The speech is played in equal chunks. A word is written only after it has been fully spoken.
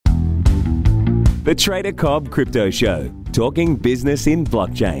The Trader Cobb Crypto Show, talking business in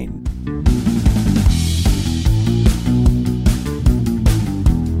blockchain.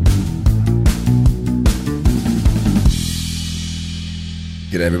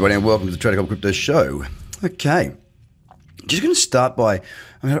 G'day everybody and welcome to the Trader Cobb Crypto Show. Okay, just going to start by,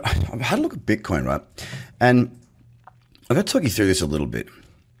 I've had a look at Bitcoin, right? And I'm going to talk you through this a little bit.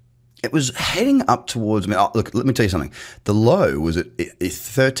 It was heading up towards, look, let me tell you something. The low was at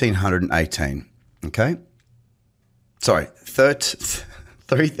 1,318, okay? Sorry,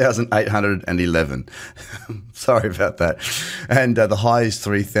 3,811. Sorry about that. And the high is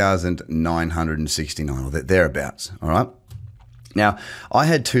 3,969, or thereabouts, all right? Now, I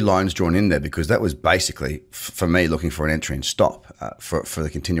had two lines drawn in there because that was basically, for me, looking for an entry and stop for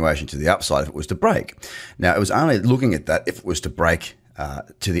the continuation to the upside if it was to break. Now, it was only looking at that if it was to break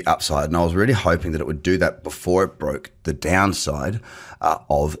to the upside, and I was really hoping that it would do that before it broke the downside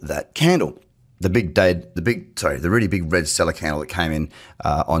of that candle. The really big red seller candle that came in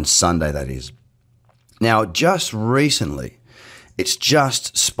on Sunday, that is. Now, just recently, it's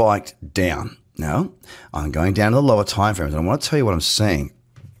just spiked down. Now, I'm going down to the lower time frames, and I want to tell you what I'm seeing.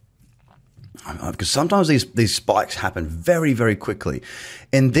 Because sometimes these spikes happen very, very quickly.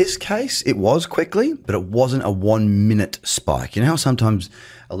 In this case, it was quickly, but it wasn't a 1 minute spike. You know how sometimes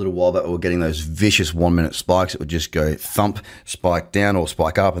a little while back we were getting those vicious 1 minute spikes? It would just go thump, spike down or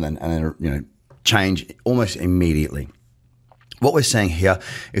spike up, and then change almost immediately. What we're seeing here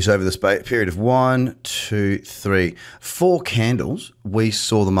is over the period of 1, 2, 3, 4 candles, we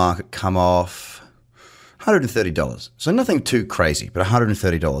saw the market come off $130. So nothing too crazy, but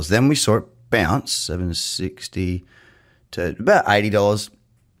 $130. Then we saw it bounce, $760 to about $80,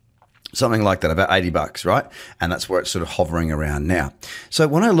 something like that, about $80, right? And that's where it's sort of hovering around now. So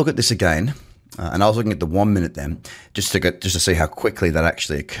when I look at this again, and I was looking at the 1 minute then, just to see how quickly that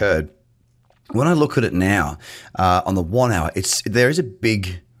actually occurred. When I look at it now, on the 1 hour, there is a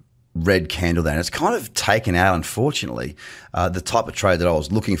big red candle there, and it's kind of taken out, unfortunately, the type of trade that I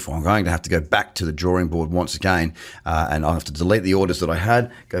was looking for. I'm going to have to go back to the drawing board once again, and I'll have to delete the orders that I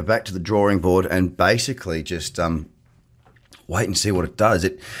had, go back to the drawing board, and basically just wait and see what it does.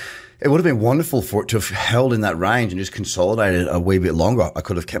 It would have been wonderful for it to have held in that range and just consolidated a wee bit longer. I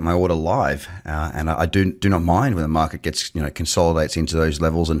could have kept my order live, and I do not mind when the market gets consolidates into those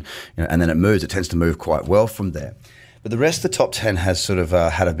levels and then it moves. It tends to move quite well from there. But the rest of the top 10 has sort of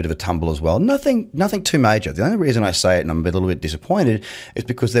had a bit of a tumble as well. Nothing too major. The only reason I say it and I'm a little bit disappointed is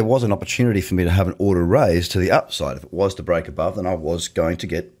because there was an opportunity for me to have an order raised to the upside. If it was to break above, then I was going to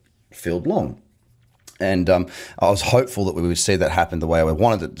get filled long. And I was hopeful that we would see that happen the way I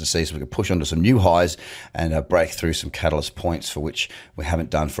wanted it to see, so we could push onto some new highs and break through some catalyst points for which we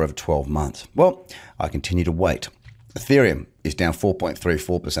haven't done for over 12 months. Well, I continue to wait. Ethereum is down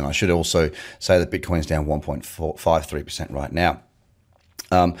 4.34%. I should also say that Bitcoin is down 1.53% right now.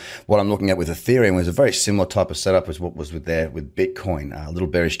 What I'm looking at with Ethereum is a very similar type of setup as what was with Bitcoin. A little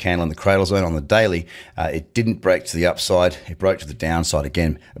bearish candle in the cradle zone on the daily. It didn't break to the upside. It broke to the downside.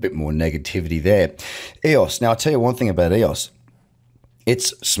 Again, a bit more negativity there. EOS. Now, I'll tell you one thing about EOS.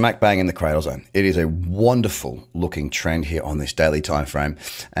 It's smack bang in the cradle zone. It is a wonderful looking trend here on this daily time frame,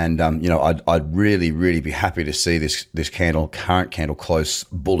 and I'd really, really be happy to see this current candle close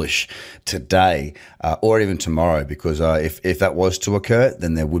bullish today or even tomorrow, because if that was to occur,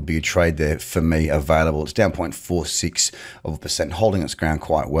 then there would be a trade there for me available. It's down 0.46%, holding its ground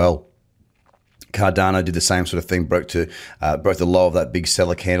quite well. Cardano did the same sort of thing, broke the low of that big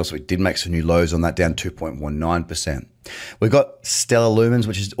seller candle, so it did make some new lows on that, down 2.19%. We've got Stellar Lumens,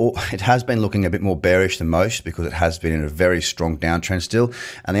 it has been looking a bit more bearish than most because it has been in a very strong downtrend still,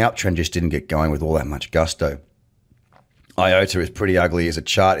 and the uptrend just didn't get going with all that much gusto. IOTA is pretty ugly as a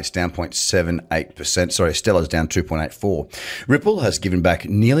chart. It's down 0.78%. Sorry, Stellar's down 2.84%. Ripple has given back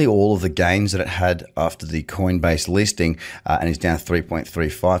nearly all of the gains that it had after the Coinbase listing and is down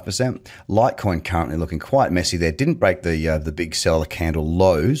 3.35%. Litecoin currently looking quite messy there. Didn't break the big seller candle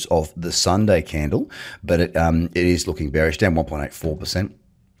lows of the Sunday candle, but it is looking bearish, down 1.84%.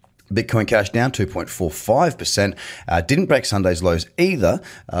 Bitcoin Cash down 2.45%. Didn't break Sunday's lows either,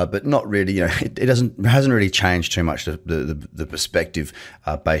 but not really. It hasn't really changed too much the perspective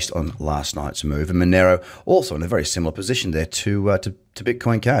based on last night's move. And Monero also in a very similar position there to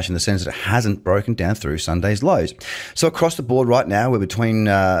Bitcoin Cash, in the sense that it hasn't broken down through Sunday's lows. So across the board right now, we're between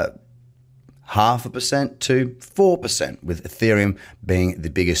 0.5% to 4%, with Ethereum being the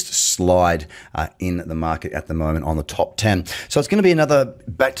biggest slide in the market at the moment on the top 10. So it's going to be another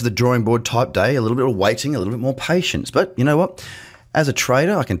back to the drawing board type day, a little bit of waiting, a little bit more patience. But you know what? As a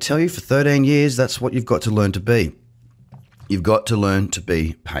trader, I can tell you for 13 years, that's what you've got to learn to be. You've got to learn to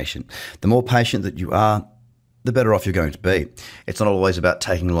be patient. The more patient that you are, the better off you're going to be. It's not always about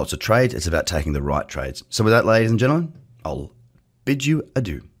taking lots of trades, it's about taking the right trades. So with that, ladies and gentlemen, I'll bid you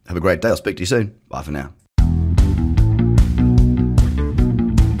adieu. Have a great day. I'll speak to you soon. Bye for now.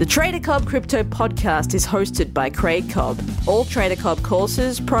 The Trader Cobb Crypto Podcast is hosted by Craig Cobb. All Trader Cobb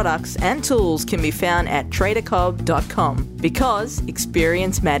courses, products and tools can be found at tradercobb.com because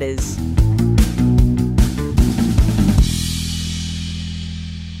experience matters.